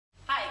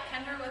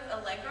Amber with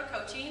Allegro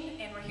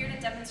Coaching, and we're here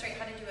to demonstrate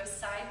how to do a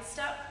side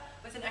step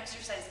with an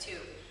exercise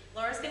tube.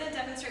 Laura's going to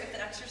demonstrate with an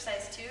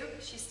exercise tube.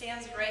 She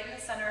stands right in the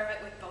center of it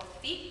with both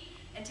feet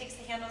and takes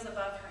the handles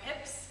above her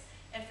hips.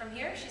 And from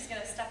here, she's going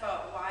to step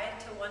out wide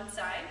to one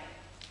side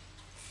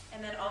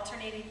and then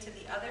alternating to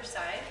the other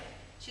side.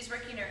 She's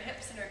working her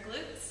hips and her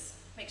glutes.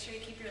 Make sure you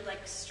keep your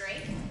legs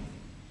straight.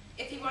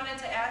 If you wanted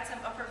to add some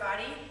upper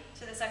body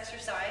to this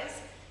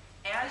exercise,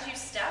 as you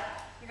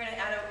step, you're going to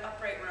add an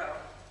upright row.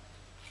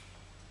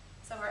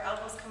 So her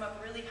elbows come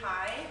up really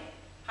high,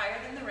 higher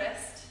than the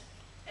wrist,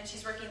 and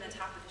she's working the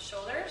top of the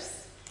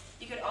shoulders.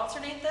 You could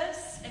alternate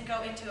this and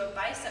go into a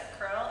bicep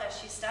curl as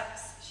she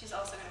steps. She's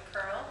also going to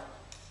curl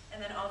and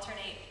then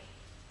alternate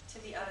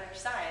to the other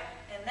side.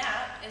 And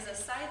that is a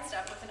side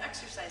step with an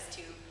exercise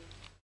tube.